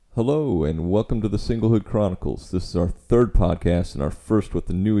Hello, and welcome to the Singlehood Chronicles. This is our third podcast and our first with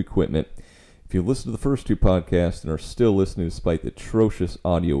the new equipment. If you've listened to the first two podcasts and are still listening despite the atrocious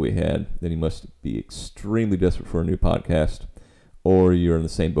audio we had, then you must be extremely desperate for a new podcast, or you're in the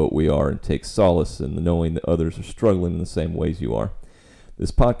same boat we are and take solace in the knowing that others are struggling in the same ways you are.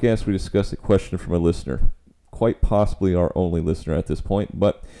 This podcast, we discuss a question from a listener, quite possibly our only listener at this point,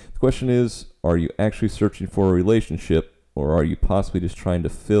 but the question is, are you actually searching for a relationship, or are you possibly just trying to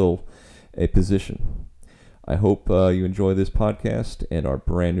fill a position? I hope you enjoy this podcast and our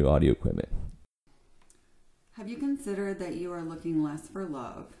brand new audio equipment. Have you considered that you are looking less for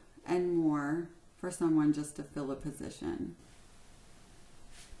love and more for someone just to fill a position?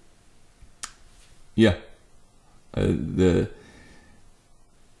 Yeah. I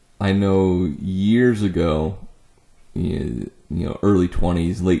know years ago, early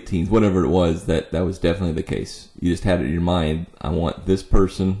 20s, late teens, whatever it was, that was definitely the case. You just had it in your mind, I want this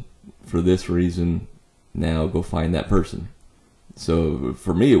person for this reason, now go find that person. So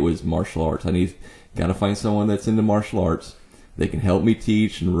for me, it was martial arts. Got to find someone that's into martial arts. They can help me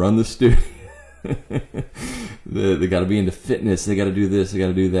teach and run the studio. They got to be into fitness. They got to do this. They got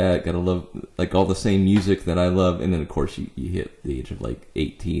to do that. Got to love like all the same music that I love. And then of course you hit the age of like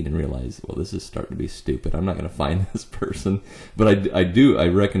 18 and realize, well, this is starting to be stupid. I'm not going to find this person. But I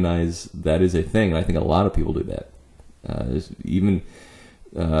recognize that is a thing. And I think a lot of people do that.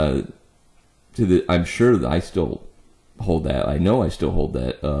 I'm sure that I still hold that. I know I still hold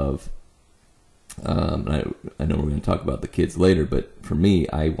that of. I know we're going to talk about the kids later, but for me,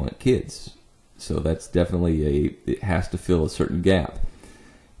 I want kids. So that's definitely it has to fill a certain gap.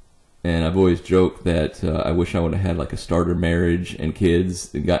 And I've always joked that I wish I would have had like a starter marriage and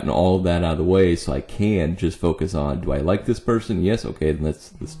kids and gotten all of that out of the way so I can just focus on, do I like this person? Yes, okay, then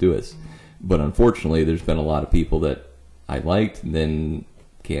let's do it. But unfortunately, there's been a lot of people that I liked and then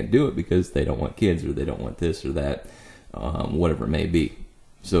can't do it because they don't want kids or they don't want this or that, whatever it may be.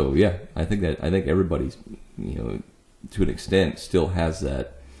 So yeah, I think everybody's, to an extent still has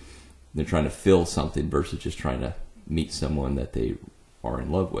that. They're trying to fill something versus just trying to meet someone that they are in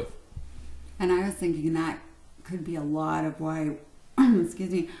love with. And I was thinking that could be a lot of why,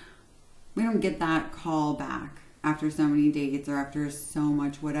 we don't get that call back after so many dates or after so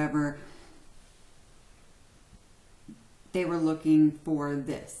much whatever. They were looking for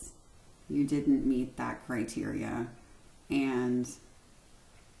this. You didn't meet that criteria. And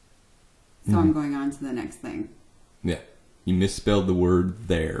so I'm going on to the next thing. Yeah. You misspelled the word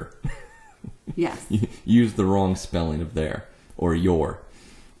there. Yes. You used the wrong spelling of there or your.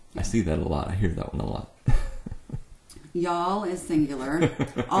 I see that a lot. I hear that one a lot. Y'all is singular.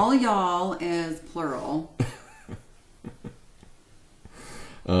 All y'all is plural.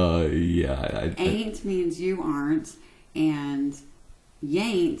 Yeah. Ain't means you aren't. And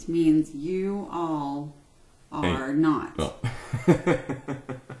y'ain't means you all are not. Oh.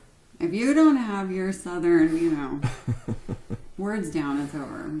 If you don't have your southern, words down, it's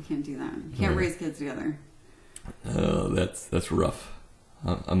over. We can't do that. We can't raise kids together. Oh, that's rough.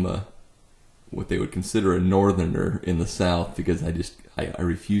 I'm what they would consider a northerner in the South because I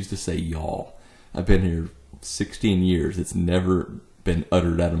refuse to say y'all. I've been here 16 years. It's never been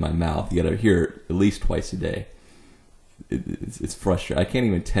uttered out of my mouth. You got to hear it at least twice a day. It's frustrating. I can't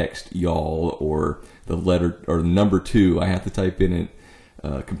even text y'all or the letter or the number 2. I have to type in it.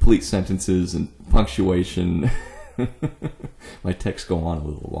 Complete sentences and punctuation. My texts go on a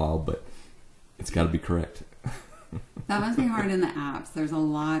little while, but it's got to be correct. That must be hard in the apps. There's a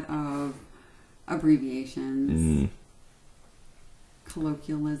lot of abbreviations,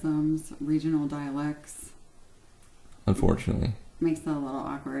 colloquialisms, regional dialects. Unfortunately. Makes it a little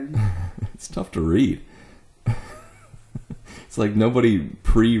awkward. It's tough to read. It's like nobody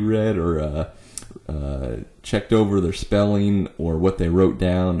pre-read or checked over their spelling or what they wrote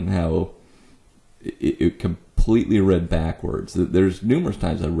down and how it completely read backwards. There's numerous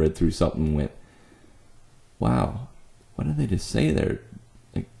times I read through something and went, wow, what did they just say there?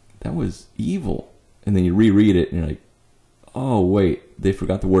 Like, that was evil. And then you reread it and you're like, oh, wait, they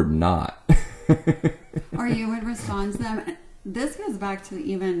forgot the word not. Or you would respond to them. This goes back to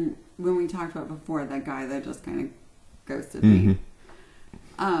even when we talked about before, that guy that just kind of ghosted me.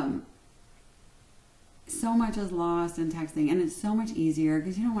 So much is lost in texting, and it's so much easier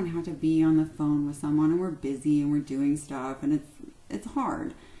because you don't want to have to be on the phone with someone, and we're busy and we're doing stuff, and it's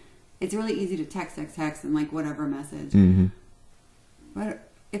hard. It's really easy to text and like whatever message. But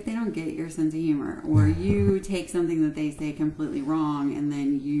if they don't get your sense of humor, or you take something that they say completely wrong, and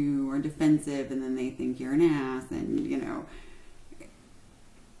then you are defensive, and then they think you're an ass, and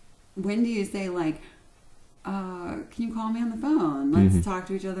when do you say like, can you call me on the phone? Let's talk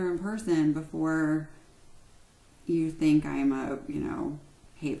to each other in person before you think I'm a,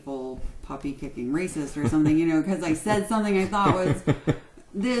 hateful puppy kicking racist or something, because I said something I thought was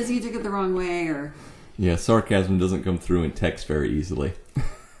this, you took it the wrong way, or... Yeah, sarcasm doesn't come through in text very easily.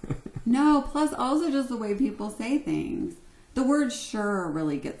 No, plus also just the way people say things. The word sure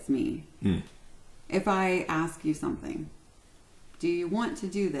really gets me. If I ask you something, do you want to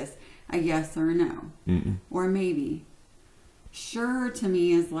do this? A yes or a no. Or maybe. Sure to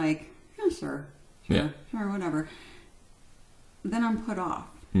me is like, yeah, sure, whatever. Then I'm put off.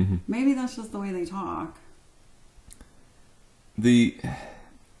 Maybe that's just the way they talk.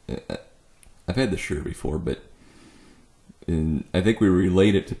 I've had the sure before, but I think we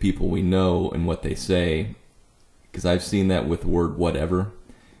relate it to people we know and what they say, because I've seen that with the word whatever,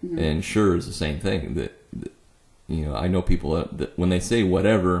 and sure is the same thing. That I know people that when they say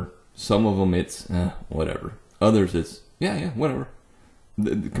whatever, some of them it's whatever, others it's yeah whatever.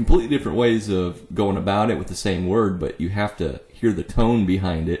 The completely different ways of going about it with the same word, but you have to hear the tone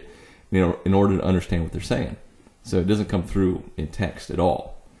behind it, in order to understand what they're saying. So it doesn't come through in text at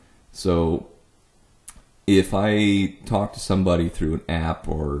all. So if I talk to somebody through an app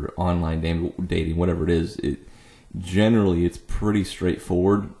or online dating, whatever it is, generally it's pretty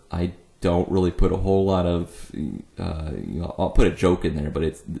straightforward. I don't really put a whole lot of, I'll put a joke in there, but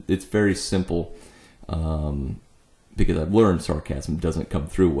it's very simple. Because I've learned sarcasm doesn't come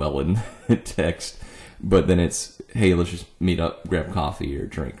through well in text, but then it's, hey, let's just meet up, grab coffee or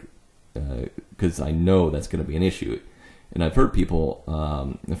drink, because I know that's going to be an issue. And I've heard people,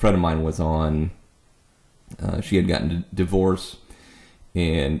 a friend of mine was on, she had gotten a divorce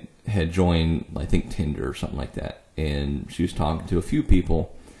and had joined, I think, Tinder or something like that. And she was talking to a few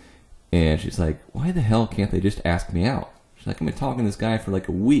people, and she's like, why the hell can't they just ask me out? She's like, I've been talking to this guy for like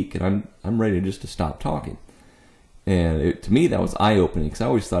a week, and I'm ready just to stop talking. And to me, that was eye-opening, because I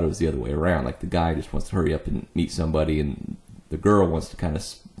always thought it was the other way around. Like, the guy just wants to hurry up and meet somebody, and the girl wants to kind of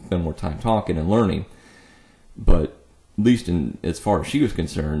spend more time talking and learning. But at least as far as she was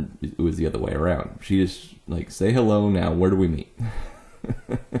concerned, it was the other way around. She just, like, say hello now, where do we meet?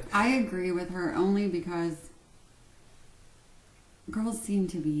 I agree with her only because girls seem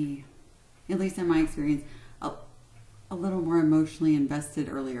to be, at least in my experience, a little more emotionally invested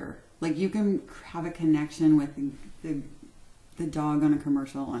earlier. Like, you can have a connection with the dog on a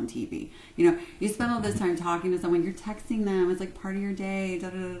commercial on TV. You spend all this time talking to someone, you're texting them, it's like part of your day,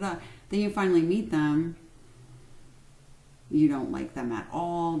 da-da-da-da. Then you finally meet them. You don't like them at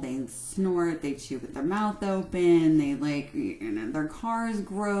all. They snort, they chew with their mouth open, they their car is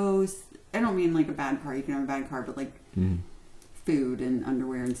gross. I don't mean like a bad car, you can have a bad car, but like food and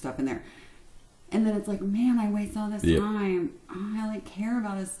underwear and stuff in there. And then it's like, man, I waste all this time. I care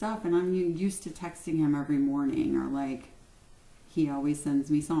about his stuff, and I'm used to texting him every morning, or he always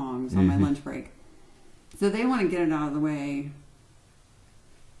sends me songs on my lunch break. So they want to get it out of the way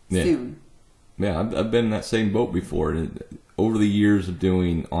soon. Yeah, I've been in that same boat before. And over the years of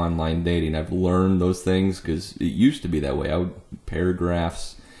doing online dating, I've learned those things, because it used to be that way. I would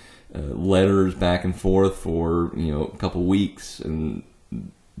paragraphs, letters back and forth for a couple weeks, and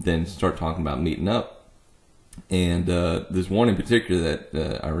then start talking about meeting up. And there's one in particular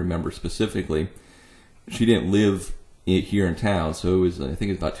that I remember specifically. She didn't live here in town, so it was, I think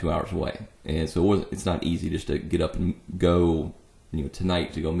it was about 2 hours away. And so it's not easy just to get up and go,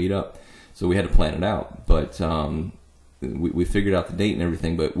 tonight to go meet up. So we had to plan it out. But we figured out the date and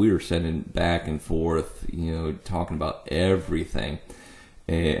everything, but we were sending back and forth, talking about everything.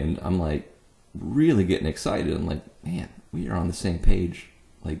 And I'm like really getting excited. I'm like, man, we are on the same page.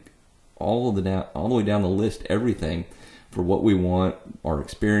 Like all the way down the list, everything for what we want, our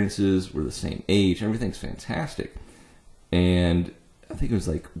experiences, we're the same age, everything's fantastic. And I think it was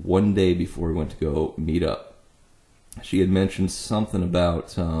like one day before we went to go meet up, she had mentioned something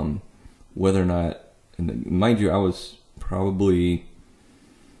about whether or not, and mind you, I was probably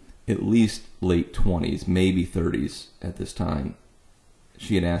at least late 20s, maybe 30s at this time.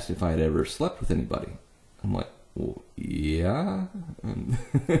 She had asked if I had ever slept with anybody. I'm like, well, yeah.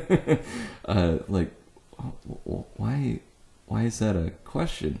 Well, why is that a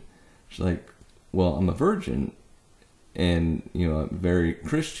question? She's like, well, I'm a virgin, and I'm very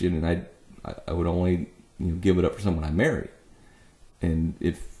Christian, and I would only give it up for someone I marry. And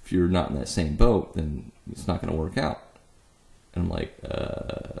if you're not in that same boat, then it's not going to work out. And I'm like,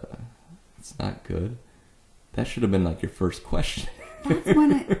 it's not good. That should have been like your first question. That's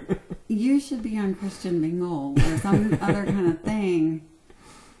when you should be on Christian Mingle or some other kind of thing.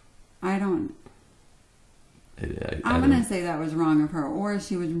 I don't. I'm going to say that was wrong of her, or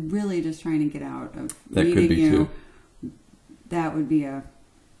she was really just trying to get out of that meeting could be you. too. That would be a...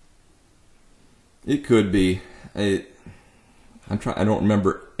 It could be. I don't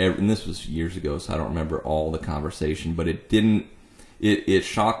remember, and this was years ago, so I don't remember all the conversation, but it didn't, it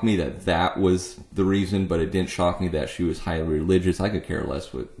shocked me that was the reason, but it didn't shock me that she was highly religious. I could care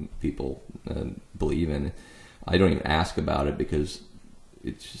less what people believe in. I don't even ask about it because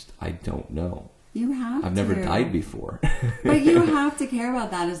it's just, I don't know. I've never died before. But you have to care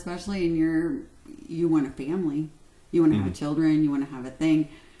about that, especially you want a family. You want to have children. You want to have a thing.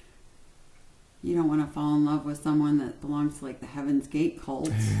 You don't want to fall in love with someone that belongs to like the Heaven's Gate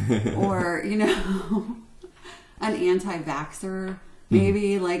cult or, an anti-vaxxer,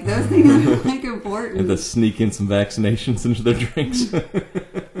 maybe. Like those things are like important. And to sneak in some vaccinations into their drinks. Well,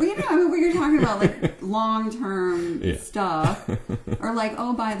 when you're talking about like long-term stuff or like,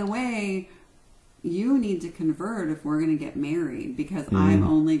 oh, by the way, you need to convert if we're going to get married because I'm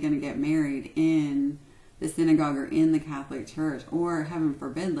only going to get married in the synagogue or in the Catholic Church, or heaven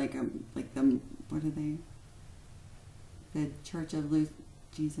forbid, like the what are they? The Church of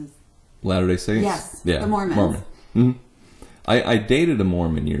Jesus. Latter-day Saints. Yes, yeah, the Mormons. Mormon. Mm-hmm. I dated a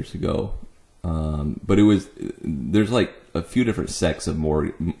Mormon years ago, but there's like a few different sects of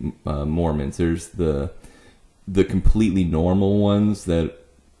Mormons. There's the completely normal ones that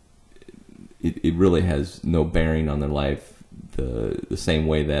it really has no bearing on their life. The same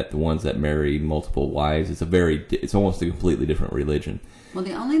way that the ones that marry multiple wives, it's almost a completely different religion. Well,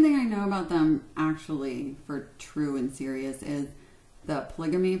 the only thing I know about them actually for true and serious is the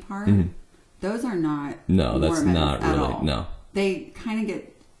polygamy part. Mm-hmm. Those are not that's not at really all. No. They kind of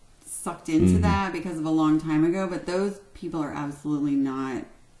get sucked into that because of a long time ago, but those people are absolutely not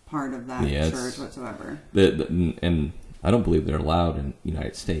part of that church whatsoever. And I don't believe they're allowed in the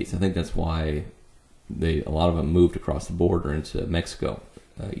United States. I think that's why a lot of them moved across the border into Mexico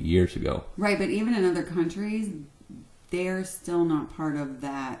years ago. Right, but even in other countries, they're still not part of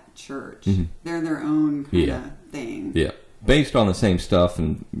that church. They're their own kind of thing. Yeah, based on the same stuff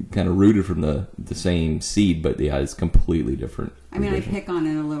and kind of rooted from the same seed, but it's completely different. I mean, religion. I pick on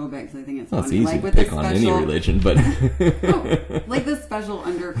it a little bit because I think it's funny. It's easy like to pick on any religion, but like the special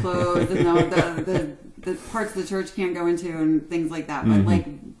underclothes and the parts of the church can't go into and things like that. But like,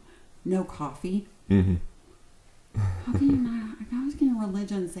 no coffee. How can you not? How can your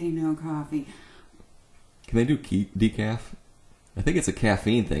religion say no coffee? Can they do decaf? I think it's a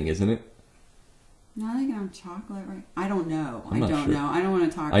caffeine thing, isn't it? No, they can have chocolate, right? I don't know. I don't sure. know. I don't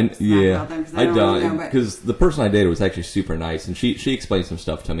want to talk about them because I don't know. Because the person I dated was actually super nice, and she explained some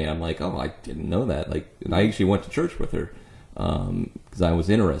stuff to me. I'm like, oh, I didn't know that. Like, and I actually went to church with her because I was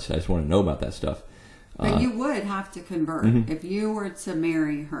interested. I just wanted to know about that stuff. But you would have to convert if you were to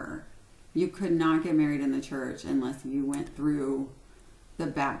marry her. You could not get married in the church unless you went through the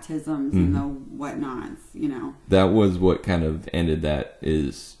baptisms and the whatnots, That was what kind of ended that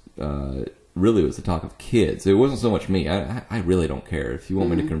is really was the talk of kids. It wasn't so much me. I really don't care. If you want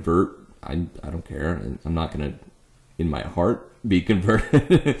me to convert, I don't care. I'm not going to, in my heart, be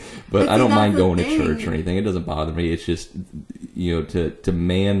converted. but I don't mind going to church or anything. It doesn't bother me. It's just, to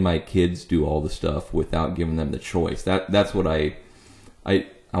man my kids do all the stuff without giving them the choice. That's what I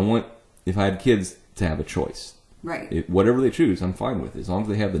want. If I had kids, to have a choice. Right. Whatever they choose, I'm fine with. As long as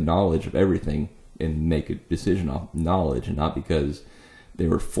they have the knowledge of everything and make a decision off knowledge and not because they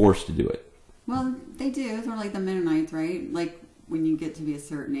were forced to do it. Well, they do. It's sort of like the Mennonites, right? Like when you get to be a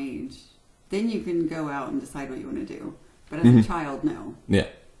certain age, then you can go out and decide what you want to do. But as a child, no. Yeah.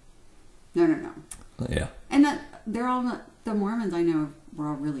 No. Yeah. And they're all, the Mormons I know were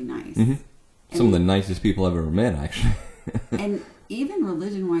all really nice. Some of the nicest people I've ever met, actually. And even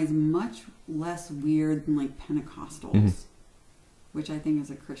religion-wise, much less weird than like Pentecostals, which I think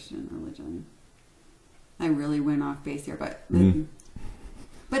is a Christian religion. I really went off base here, but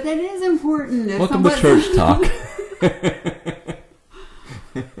that is important. Welcome to church talk.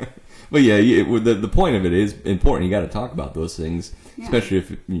 But yeah, the point of it is important. You got to talk about those things, especially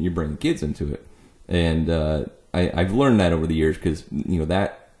if you bring kids into it. And I've learned that over the years because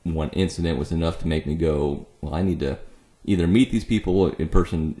that one incident was enough to make me go, well, I need to either meet these people in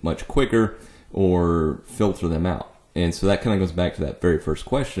person much quicker or filter them out. And so that kind of goes back to that very first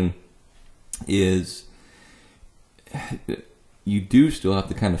question is you do still have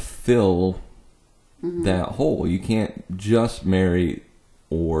to kind of fill that hole. You can't just marry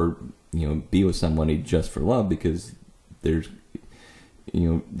or be with somebody just for love because there's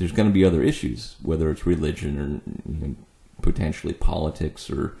going to be other issues, whether it's religion or potentially politics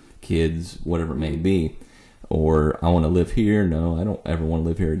or kids, whatever it may be. or I want to live here. No, I don't ever want to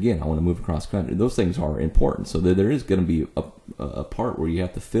live here again. I want to move across country. Those things are important. So there is going to be a part where you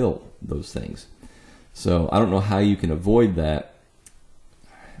have to fill those things. So I don't know how you can avoid that.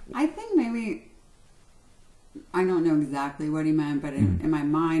 I think maybe, I don't know exactly what he meant, but in my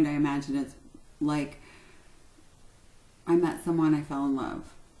mind, I imagine it's like I met someone, I fell in love.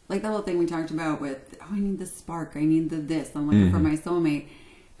 Like the whole thing we talked about with, I need the spark, I need the this, I'm looking for my soulmate.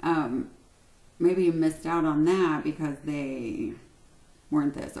 Maybe you missed out on that because they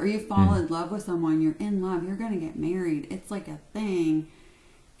weren't this. Or you fall in love with someone, you're in love, you're going to get married. It's like a thing.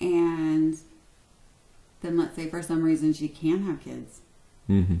 And then let's say for some reason she can't have kids.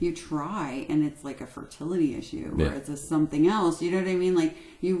 You try and it's like a fertility issue or it's a something else. You know what I mean? Like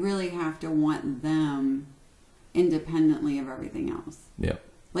you really have to want them independently of everything else. Yeah.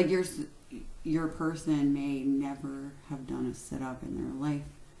 Like your person may never have done a sit-up in their life.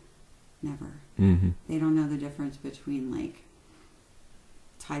 Never. They don't know the difference between like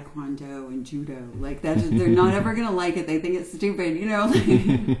taekwondo and judo. Like that, they're not ever gonna like it. They think it's stupid, you know.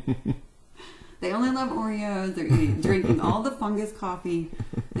 Like, they only love Oreos. They're drinking all the fungus coffee.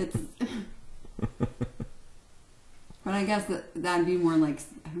 It's. But I guess that'd be more like,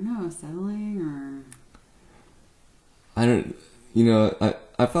 I don't know, settling or. I don't. You know,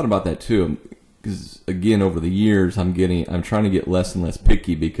 I've thought about that too. Because again, over the years, I'm trying to get less and less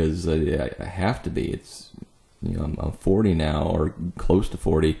picky because I have to be. It's, you know, I'm 40 now or close to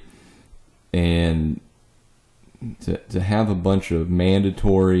 40, and to have a bunch of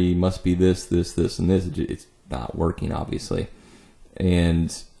mandatory must be this, and this, it's not working, obviously.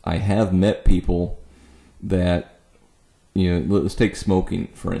 And I have met people that, you know, let's take smoking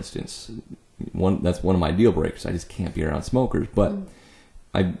for instance. That's one of my deal breakers. I just can't be around smokers, but.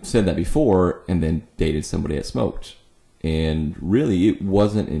 I said that before and then dated somebody that smoked. And really, it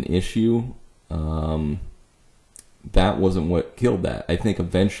wasn't an issue. That wasn't what killed that. I think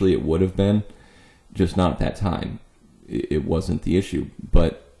eventually it would have been, just not at that time. It wasn't the issue.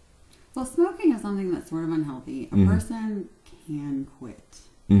 But well, smoking is something that's sort of unhealthy. A person can quit.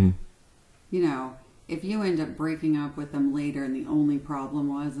 Mm-hmm. You know, if you end up breaking up with them later and the only problem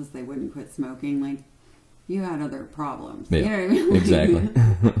was is they wouldn't quit smoking, like, you had other problems. Yeah, you know what I mean? Like, exactly.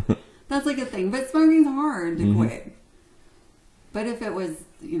 That's like a thing. But smoking's hard to quit. But if it was,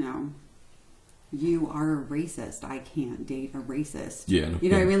 you know, you are a racist, I can't date a racist. Yeah. You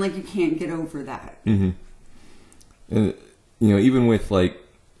know what I mean? Like, you can't get over that. Mm-hmm. And, you know, even with, like,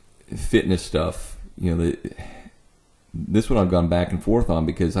 fitness stuff, you know, this one I've gone back and forth on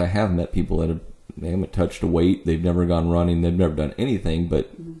because I have met people that they haven't touched a weight, they've never gone running, they've never done anything,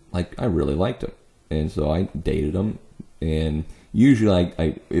 but, like, I really liked them. And so I dated them, and usually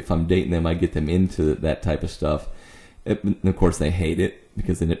I if I'm dating them, I get them into that type of stuff. And of course, they hate it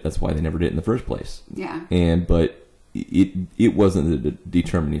because that's why they never did it in the first place. Yeah. But it wasn't the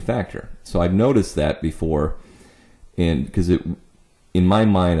determining factor. So I've noticed that before, and because in my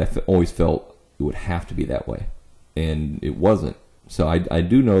mind, I always felt it would have to be that way, and it wasn't. So I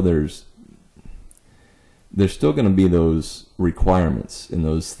do know there's still going to be those requirements and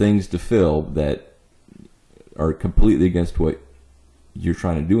those things to fill that are completely against what you're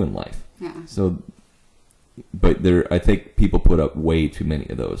trying to do in life. Yeah. So, but I think people put up way too many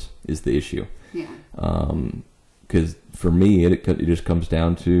of those is the issue. Yeah. Because for me, it just comes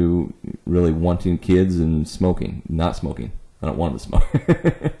down to really wanting kids and smoking, not smoking. I don't want to smoke.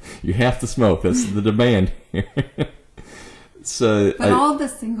 You have to smoke. That's the demand here. So, but all of the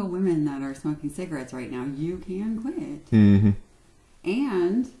single women that are smoking cigarettes right now, you can quit. Mm-hmm.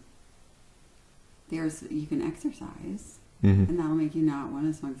 And you can exercise, and that'll make you not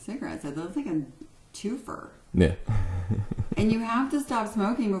want to smoke cigarettes. So that's like a twofer. Yeah. And you have to stop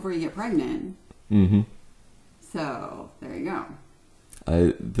smoking before you get pregnant. Mm-hmm. So there you go.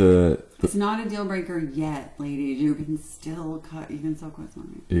 It's not a deal breaker yet, ladies. You can still quit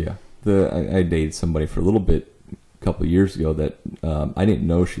smoking. Yeah. I dated somebody for a little bit a couple of years ago that I didn't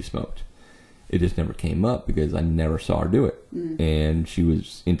know she smoked. It just never came up because I never saw her do it. And she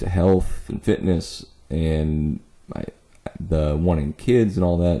was into health and fitness and the wanting kids and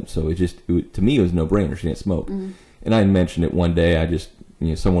all that. So to me, it was no brainer. She didn't smoke. And I mentioned it one day. I just,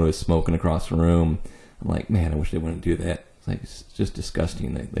 someone was smoking across the room. I'm like, man, I wish they wouldn't do that. It's just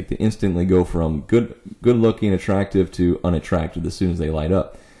disgusting. They instantly go from good looking, attractive to unattractive as soon as they light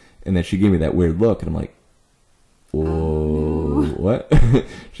up. And then she gave me that weird look, and I'm like, whoa, what?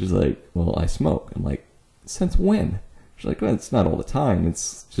 She's like, well, I smoke. I'm like, since when? She's like, well, it's not all the time.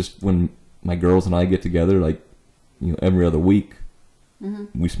 It's just when my girls and I get together, like, every other week,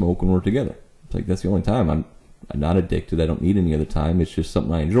 we smoke when we're together. It's like, that's the only time. I'm not addicted. I don't need any other time. It's just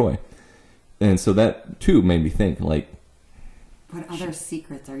something I enjoy. And so that too made me think, like, what other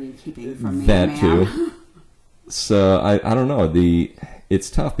secrets are you keeping from me, that man? too. So I don't know. It's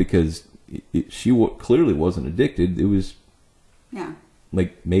tough because she clearly wasn't addicted. It was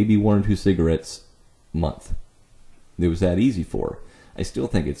like maybe 1 or 2 cigarettes a month. It was that easy for her. I still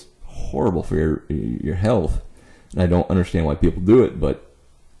think it's horrible for your health, and I don't understand why people do it. But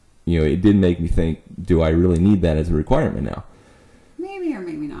it did make me think: do I really need that as a requirement now? Maybe or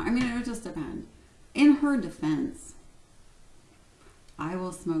maybe not. I mean, it would just depend. In her defense, I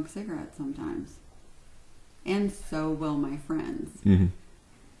will smoke cigarettes sometimes. And so will my friends. Mm-hmm.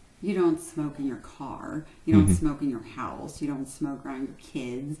 You don't smoke in your car. You don't Mm-hmm. smoke in your house. You don't smoke around your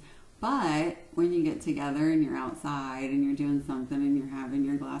kids. But when you get together and you're outside and you're doing something and you're having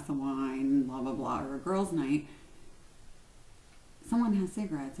your glass of wine and blah, blah, blah, or a girls' night, someone has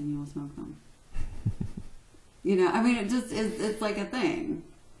cigarettes and you will smoke them. I mean, it just is, it's like a thing.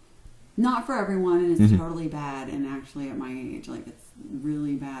 Not for everyone, and it's Mm-hmm. totally bad. And actually, at my age, like, it's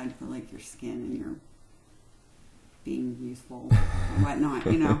really bad for, like, your skin and your being useful and whatnot,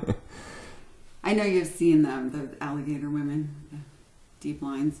 I know you've seen them, the alligator women, the deep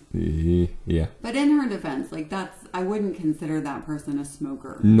lines. Yeah. But in her defense, like, I wouldn't consider that person a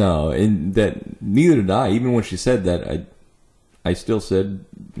smoker. No, and that neither did I. Even when she said that, I still said,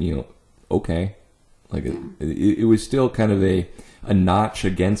 okay. Like it was still kind of a notch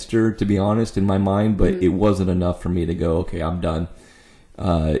against her, to be honest, in my mind. But it wasn't enough for me to go, okay, I'm done.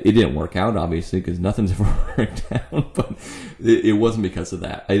 It didn't work out, obviously, because nothing's ever worked out. But it wasn't because of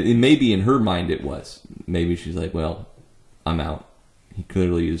that. Maybe in her mind it was. Maybe she's like, well, I'm out. He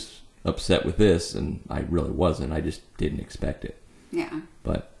clearly is upset with this, and I really wasn't. I just didn't expect it. Yeah.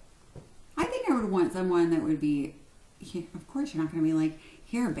 But I think I would want someone that would be, of course you're not going to be like,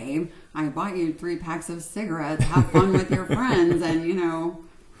 here, babe, I bought you 3 packs of cigarettes. Have fun with your friends. And,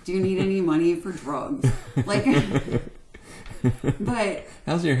 do you need any money for drugs? Like, but...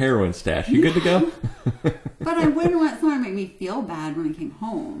 How's your heroin stash? You good to go? But I wouldn't want someone to make me feel bad when I came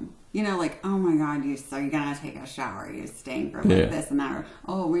home. Like, oh my God, you're going to take a shower. You stink, or like this and that. Or,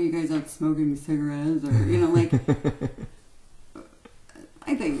 oh, were you guys out smoking cigarettes? Or, like...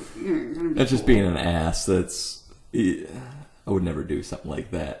 I think you're going to be That's just being an ass. I would never do something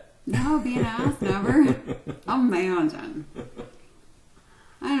like that. No, be an ass, never. Imagine.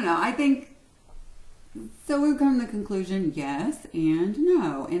 I don't know. I think... So we've come to the conclusion, yes and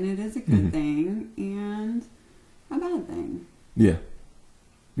no. And it is a good thing and a bad thing. Yeah.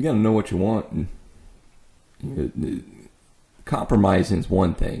 You got to know what you want. Compromising is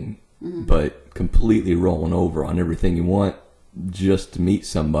one thing, but completely rolling over on everything you want just to meet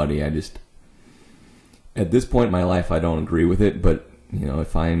somebody, at this point in my life, I don't agree with it. But,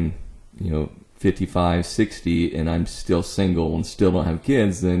 if I'm, 55, 60, and I'm still single and still don't have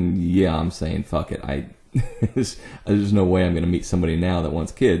kids, then yeah, I'm saying, fuck it. There's no way I'm going to meet somebody now that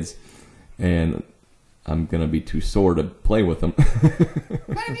wants kids, and I'm going to be too sore to play with them.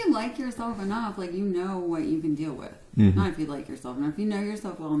 But if you like yourself enough, like, you know what you can deal with. Not if you like yourself enough. If you know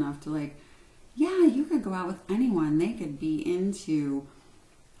yourself well enough to, like, yeah, you could go out with anyone. They could be into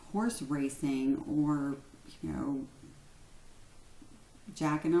horse racing or,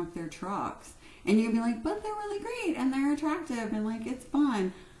 jacking up their trucks. And you'd be like, but they're really great and they're attractive and, like, it's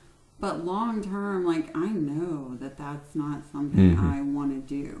fun. But long term, like, I know that that's not something I want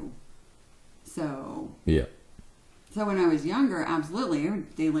to do. So. Yeah. So when I was younger, absolutely, I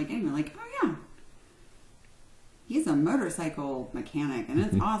would date, like, anyone. Like, oh, yeah. He's a motorcycle mechanic and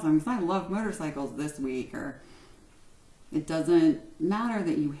it's awesome because I love motorcycles this week. Or it doesn't matter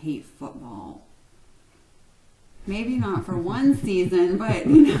that you hate football. Maybe not for one season, but,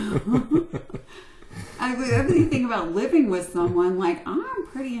 I really think about living with someone, like, I'm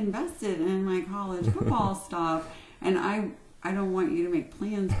pretty invested in my college football stuff, and I don't want you to make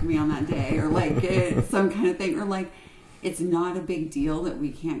plans for me on that day, or, like, some kind of thing, or, like, it's not a big deal that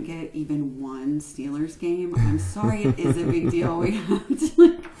we can't get even one Steelers game. I'm sorry, it is a big deal. We have to,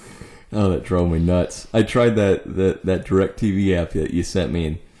 like... Oh, that drove me nuts. I tried that DirecTV app that you sent me,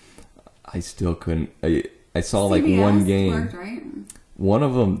 and I still couldn't... I saw like CBS one game. Worked, right? One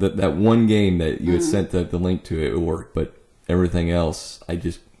of them, that one game that you had sent the link to, it worked, but everything else, I'm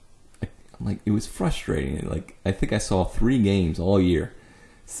like, it was frustrating. Like, I think I saw 3 games all year.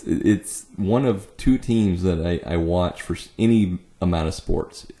 It's one of 2 teams that I watch for any amount of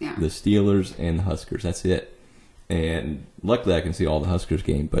sports. Yeah. The Steelers and the Huskers. That's it. And luckily I can see all the Huskers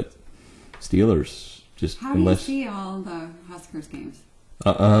games, but Steelers just... How do you see all the Huskers games?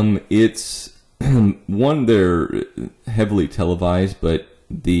 It's... One, they're heavily televised, but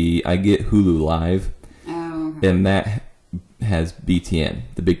I get Hulu Live, Oh, okay. and that has BTN,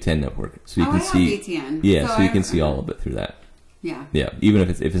 the Big Ten Network. so you can I see. have BTN. Yeah, so you can see all of it through that. Yeah. Yeah, even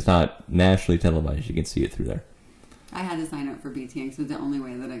if it's not nationally televised, you can see it through there. I had to sign up for BTN because it was the only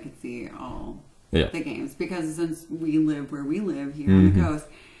way that I could see all the games. Because since we live where we live here on the coast,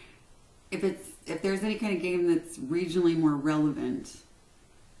 if there's any kind of game that's regionally more relevant,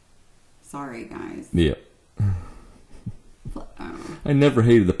 sorry guys. Yeah. I never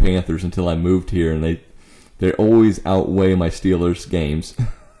hated the Panthers until I moved here, and they always outweigh my Steelers games.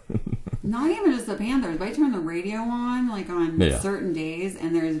 Not even just the Panthers. But I turn the radio on, like on certain days,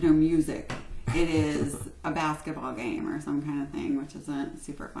 and there's no music. It is a basketball game or some kind of thing, which isn't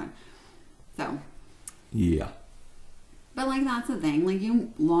super fun. So. Yeah. But, like, that's the thing. Like,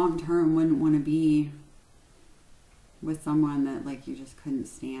 you long-term wouldn't want to be with someone that, like, you just couldn't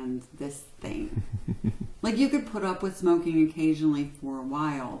stand this thing. Like, you could put up with smoking occasionally for a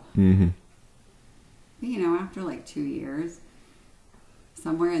while. Mm-hmm. But, you know, after, like, 2 years,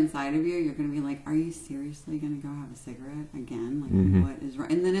 somewhere inside of you, you're going to be like, are you seriously going to go have a cigarette again? Like, what is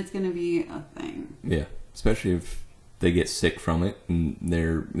wrong? And then it's going to be a thing. Yeah, especially if they get sick from it and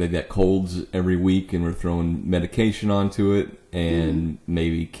they got colds every week and we're throwing medication onto it and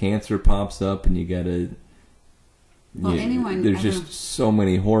maybe cancer pops up and you got to... Well, there's just so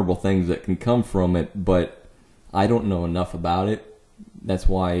many horrible things that can come from it, but I don't know enough about it. That's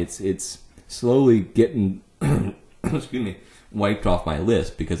why it's slowly getting... excuse me. Wiped off my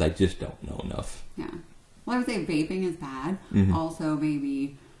list because I just don't know enough. Yeah. Well, I would say vaping is bad. Also,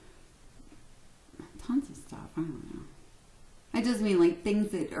 maybe tons of stuff. I don't know. I just mean like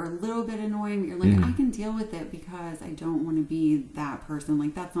things that are a little bit annoying. But you're like, I can deal with it because I don't want to be that person.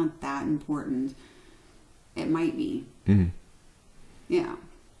 Like, that's not that important. It might be. Yeah.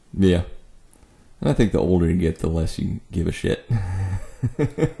 Yeah. And I think the older you get, the less you give a shit.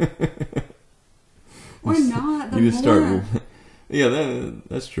 Or not. The more... Yeah,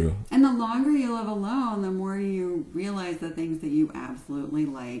 that's true. And the longer you live alone, the more you realize the things that you absolutely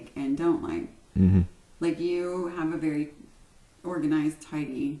like and don't like. Like, you have a very organized,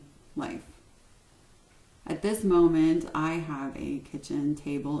 tidy life. At this moment, I have a kitchen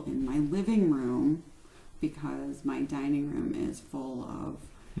table in my living room because my dining room is full of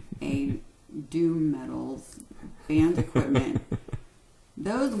a doom metals band equipment.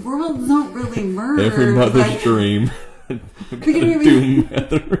 Those worlds don't really merge. Every mother's dream. Doom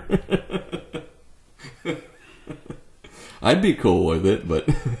metal. I'd be cool with it, but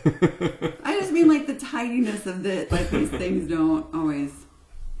I just mean like the tidiness of it. Like, these things don't always.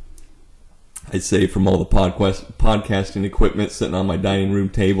 I'd say from all the podcasting equipment sitting on my dining room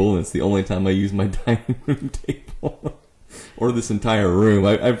table, and it's the only time I use my dining room table or this entire room.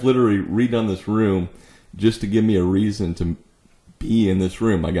 I've literally redone this room just to give me a reason to be in this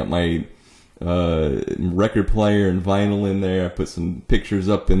room. I got my record player and vinyl in there. I put some pictures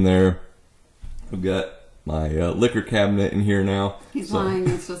up in there. I've got my liquor cabinet in here now. He's lying.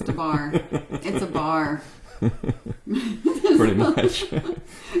 It's just a bar. It's a bar. Pretty much.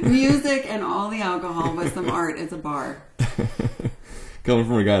 Music and all the alcohol with some art. It's a bar. Coming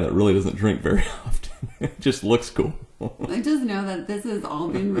from a guy that really doesn't drink very often. It just looks cool. I just know that this has all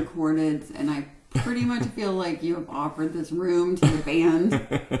been recorded, and I pretty much feel like you have offered this room to the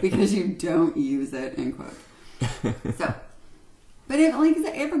band because you don't use it, end quote. So, but if, like,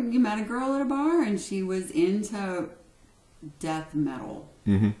 if you met a girl at a bar and she was into death metal,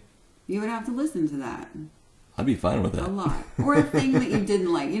 you would have to listen to that. I'd be fine with that. A lot. Or a thing that you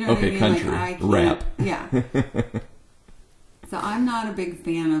didn't like. You know what I mean? Country, like, I can't, rap. Yeah. So I'm not a big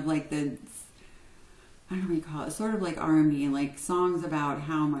fan of, like, the... I don't know what you call it, sort of like R&B, like songs about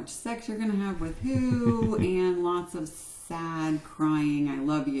how much sex you're going to have with who, and lots of sad, crying, I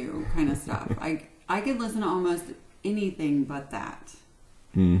love you kind of stuff. I could listen to almost anything but that.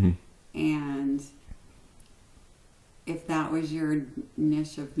 And if that was your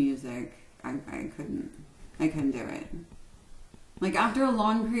niche of music, I couldn't do it. Like, after a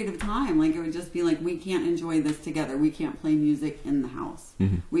long period of time, like, it would just be like, we can't enjoy this together. We can't play music in the house.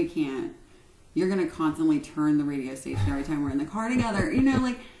 We can't. You're going to constantly turn the radio station every time we're in the car together. You know,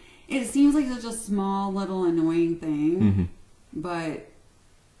 like, it seems like such a small, little, annoying thing. But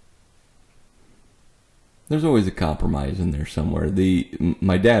there's always a compromise in there somewhere.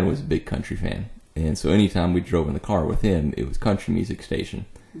 My dad was a big country fan. And so anytime we drove in the car with him, it was country music station.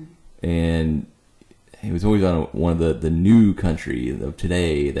 And he was always on one of the new country of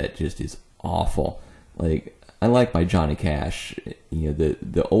today that just is awful. Like, I like my Johnny Cash, you know,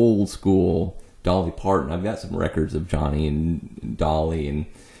 the old school Dolly Parton. I've got some records of Johnny and Dolly and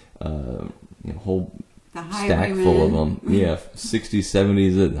you know, whole stack full of them. Yeah, 60s,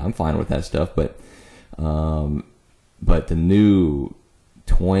 70s. I'm fine with that stuff, but the new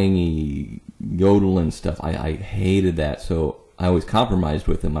twangy yodeling stuff. I hated that, so I always compromised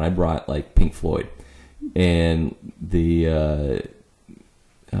with him, and I brought like Pink Floyd and the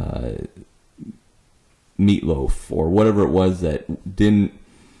Meatloaf or whatever it was that didn't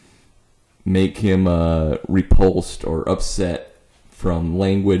make him repulsed or upset from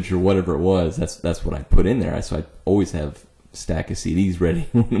language or whatever it was. That's what I put in there. So I always have a stack of CDs ready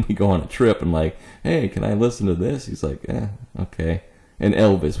when we go on a trip. I'm like, hey, can I listen to this? He's like, okay. And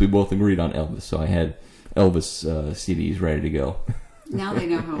Elvis, we both agreed on Elvis, so I had Elvis CDs ready to go. Now they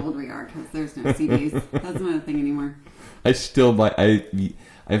know how old we are because there's no CDs. That's not a thing anymore. I still buy.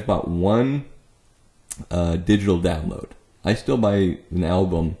 I've bought one digital download. I still buy an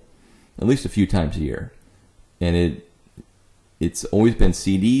album at least a few times a year, and it's always been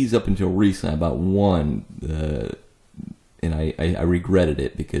CDs up until recently. I bought one, and I regretted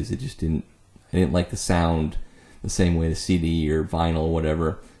it because it just didn't. I didn't like the sound the same way the CD or vinyl or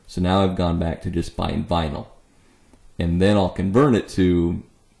whatever. So now I've gone back to just buying vinyl, and then I'll convert it to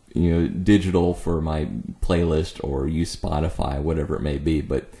digital for my playlist or use Spotify, whatever it may be.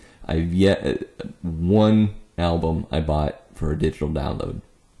 But I've yet one album I bought for a digital download,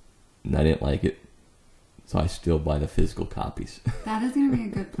 and I didn't like it, so I still buy the physical copies. That is going to be a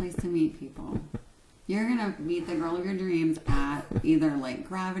good place to meet people. You're going to meet the girl of your dreams at either like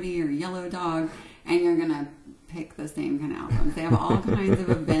Gravity or Yellow Dog, and you're going to pick the same kind of albums. They have all kinds of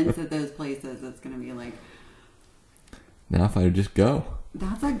events at those places. It's going to be like... Now if I would just go.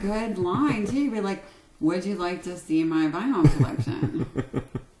 That's a good line, too. You'd be like, would you like to see my vinyl collection?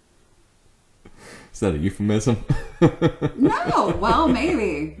 Is that a euphemism? No, well,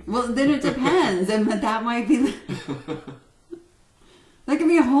 maybe. Well, then it depends, and that might be... That could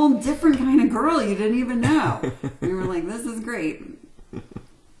be a whole different kind of girl you didn't even know. You were like, this is great.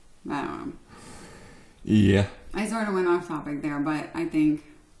 I don't know. Yeah. I sort of went off topic there, but I think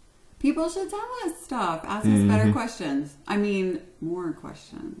people should tell us stuff. Ask us better questions. I mean, more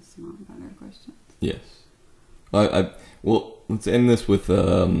questions, not better questions. Yes. Well, let's end this with,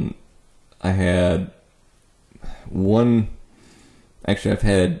 I had one, actually I've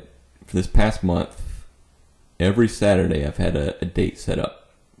had, for this past month, every Saturday I've had a date set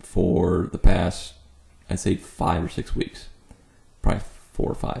up for the past, I'd say 5 or 6 weeks. Probably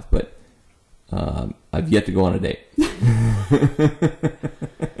 4 or 5, but I've yet to go on a date. Do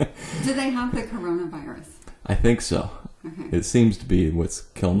they have the coronavirus? I think so. Okay. It seems to be what's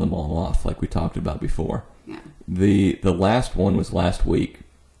killing them all off, like we talked about before. Yeah. The last one was last week,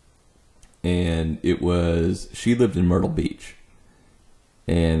 and it was, she lived in Myrtle Beach,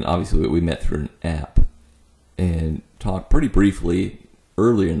 and obviously we met through an app and talked pretty briefly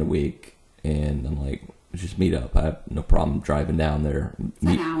earlier in the week, and I'm like, let's just meet up. I have no problem driving down there. It's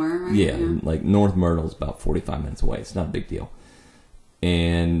an hour, right? Yeah, like North Myrtle is about 45 minutes away. It's not a big deal.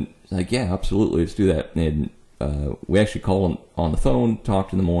 And like, yeah, absolutely, let's do that. And we actually call on the phone,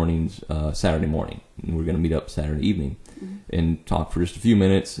 talked in the mornings, Saturday morning. And we're going to meet up Saturday evening and talk for just a few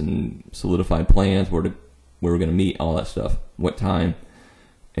minutes and solidify plans, where we're going to meet, all that stuff, what time.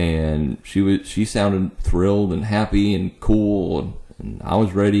 And she sounded thrilled and happy and cool, and I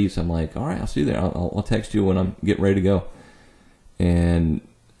was ready. So I'm like, all right, I'll see you there. I'll text you when I'm getting ready to go. And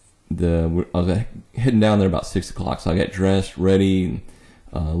I was heading down there about 6 o'clock, so I got dressed, ready,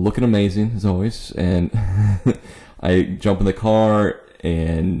 looking amazing as always. And I jump in the car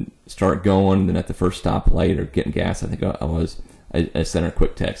and start going. Then at the first stoplight or getting gas, I think I sent her a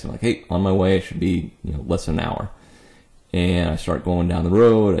quick text. I'm like, hey, on my way. It should be less than an hour. And I start going down the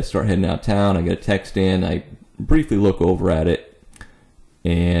road. I start heading out of town. I get a text in. I briefly look over at it,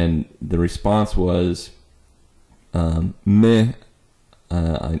 and the response was, meh.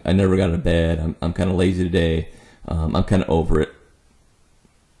 I never got out of bed. I'm kind of lazy today. I'm kind of over it.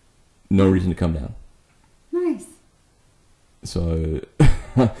 No reason to come down. Nice. So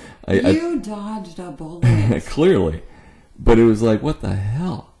you dodged a bullet. Clearly. But it was like, what the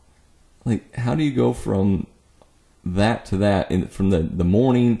hell? Like, how do you go from that to that, from the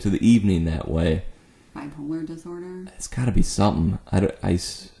morning to the evening that way? Bipolar disorder? It's got to be something.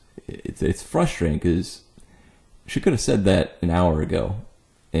 It's frustrating because she could have said that an hour ago,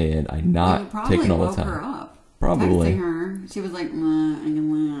 and I not taking all the time. You probably woke her up. Probably. Texting her, she was like,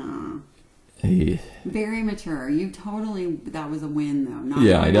 very mature. That was a win, though. Not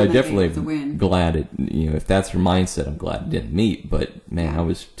yeah, I definitely was a win. Glad if that's her mindset, I'm glad it didn't meet. But man, I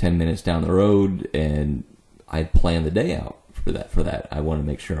was 10 minutes down the road, and I planned the day out for that. I wanted to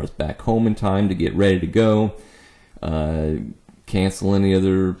make sure I was back home in time to get ready to go, cancel any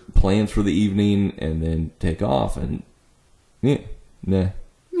other plans for the evening, and then take off. And meh.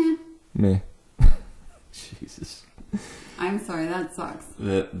 Jesus. I'm sorry, that sucks.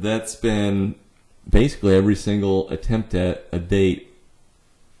 That's been basically every single attempt at a date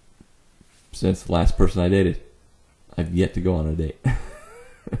since the last person I dated. I've yet to go on a date.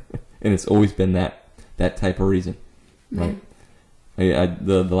 And it's always been that type of reason. Right?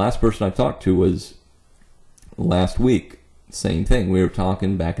 The last person I talked to was last week. Same thing. We were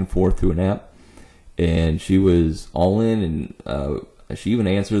talking back and forth through an app, and she was all in, and she even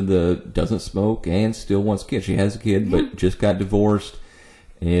answered the doesn't smoke and still wants kids. She has a kid, but just got divorced.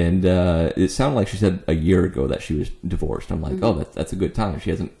 And it sounded like she said a year ago that she was divorced. I'm like, oh, that's a good time. She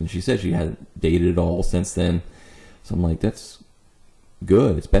hasn't, and she said she hasn't dated at all since then. So I'm like, that's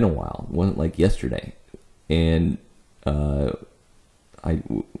good. It's been a while. It wasn't like yesterday. And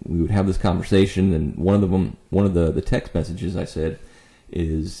we would have this conversation, and one of the text messages I said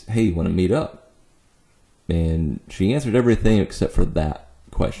is, "Hey, you want to meet up?" And she answered everything except for that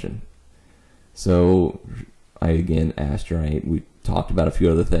question. So I again asked her. We talked about a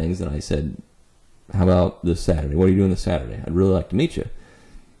few other things, and I said, "How about this Saturday? What are you doing this Saturday? I'd really like to meet you."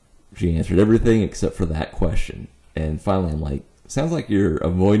 She answered everything except for that question. And finally, I'm like, "Sounds like you're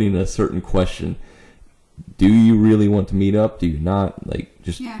avoiding a certain question. Do you really want to meet up? Do you not? Like,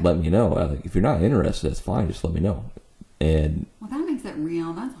 just let me know. Like, if you're not interested, that's fine. Just let me know." And well, that makes it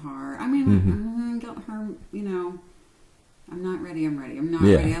real. That's hard. I mean, get her. I'm not ready. I'm ready. I'm not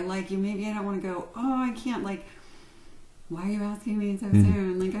ready. I like you. Maybe I don't want to go. Oh, I can't. Like, why are you asking me so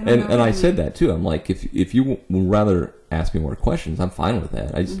soon? Like, I don't know. And I said that too. I'm like, if you would rather ask me more questions, I'm fine with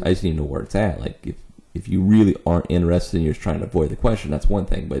that. I just need to know where it's at. Like, if you really aren't interested and you're just trying to avoid the question, that's one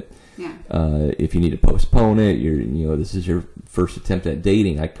thing. But if you need to postpone it, this is your first attempt at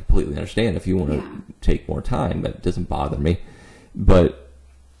dating, I completely understand if you want to take more time. That doesn't bother me. But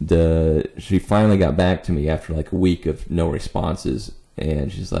she finally got back to me after like a week of no responses,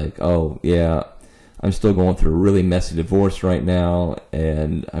 and she's like, "Oh yeah, I'm still going through a really messy divorce right now,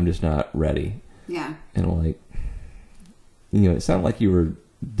 and I'm just not ready." Yeah. And I'm like, it sounded like you were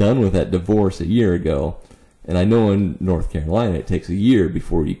done with that divorce a year ago. And I know in North Carolina it takes a year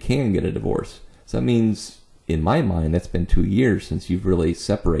before you can get a divorce. So that means, in my mind, that's been 2 years since you've really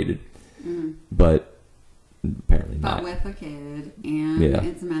separated. Mm-hmm. But apparently not. But with a kid, and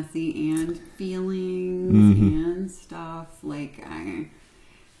it's messy, and feelings, and stuff. Like,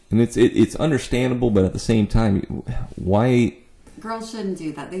 And it's understandable, but at the same time, why... Girls shouldn't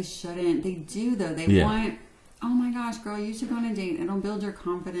do that. They shouldn't. They do, though. They want... Oh my gosh, girl, you should go on a date. It'll build your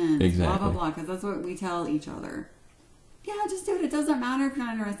confidence. Exactly. Blah, blah, blah. Because that's what we tell each other. Yeah, just do it. It doesn't matter if you're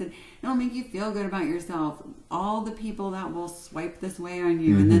not interested. It'll make you feel good about yourself. All the people that will swipe this way on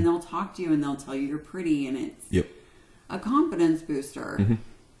you, and then they'll talk to you, and they'll tell you you're pretty, and it's a confidence booster. Mm-hmm.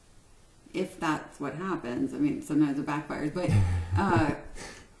 If that's what happens. I mean, sometimes it backfires. But,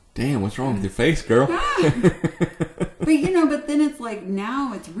 damn, what's wrong with your face, girl? But, but then it's like,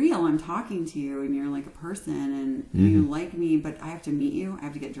 now it's real. I'm talking to you, and you're like a person, and you like me, but I have to meet you. I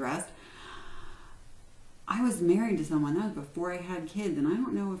have to get dressed. I was married to someone. That was before I had kids, and I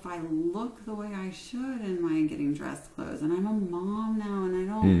don't know if I look the way I should in my getting dressed clothes. And I'm a mom now, and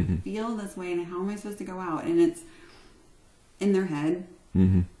I don't feel this way, and how am I supposed to go out? And it's in their head.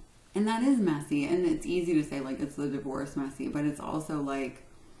 Mm-hmm. And that is messy, and it's easy to say, like, it's the divorce messy, but it's also like,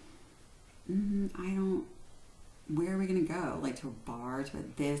 where are we going to go? Like, to a bar, to a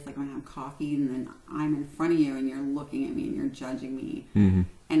this, like, I'm going to have coffee, and then I'm in front of you, and you're looking at me, and you're judging me,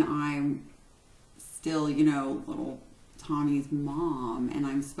 and I'm still, little Tommy's mom, and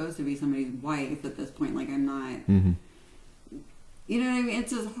I'm supposed to be somebody's wife at this point, like, I'm not, you know what I mean?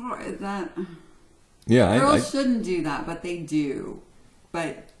 It's just hard, that, girls shouldn't do that, but they do,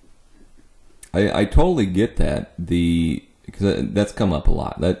 but... I totally get that, because that's come up a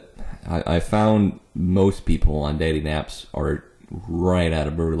lot, that I found most people on dating apps are right out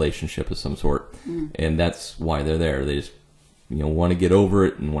of a relationship of some sort, and that's why they're there. They just want to get over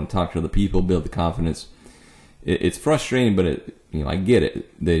it and want to talk to other people, build the confidence. It's frustrating, but I get it.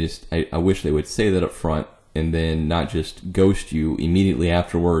 I wish they would say that up front, and then not just ghost you immediately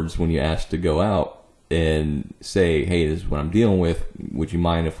afterwards when you ask to go out and say, "Hey, this is what I'm dealing with. Would you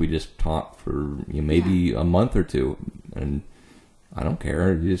mind if we just talk for maybe a month or two?" And I don't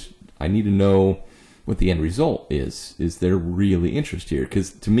care. I need to know what the end result is. Is there really interest here?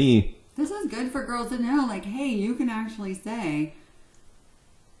 Because to me... This is good for girls to know. Like, hey, you can actually say,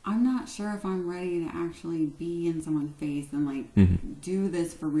 I'm not sure if I'm ready to actually be in someone's face and, like, do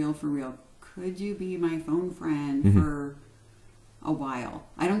this for real, for real. Could you be my phone friend for a while?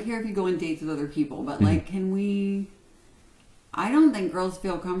 I don't care if you go on dates with other people, but, like, can we... I don't think girls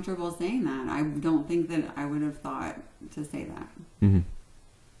feel comfortable saying that. I don't think that I would have thought to say that.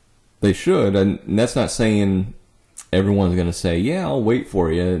 They should, and that's not saying everyone's going to say, yeah, I'll wait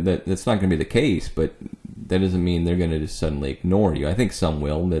for you. That's not going to be the case, but that doesn't mean they're going to just suddenly ignore you. I think some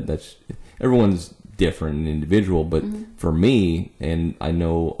will. Everyone's different and individual, but for me, and I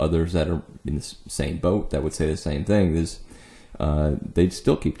know others that are in the same boat that would say the same thing, is they'd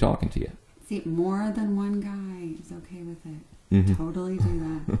still keep talking to you. See, more than one guy is okay with it. Totally do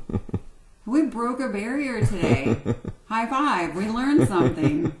that. We broke a barrier today. High five. We learned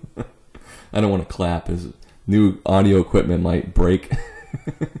something. I don't want to clap. His new audio equipment might break.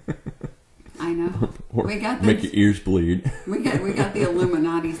 I know. Or we got make your ears bleed. We got the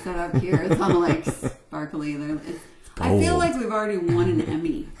Illuminati set up here. It's all like sparkly. I feel like we've already won an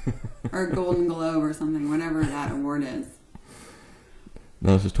Emmy or a Golden Globe or something, whatever that award is.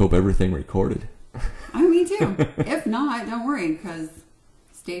 Now let's just hope everything recorded. Oh, me too. If not, don't worry, because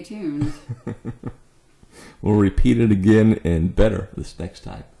stay tuned. We'll repeat it again and better this next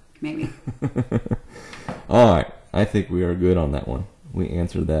time. Maybe. All right. I think we are good on that one. We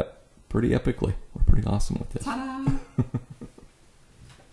answered that pretty epically. We're pretty awesome with this. Ta-da!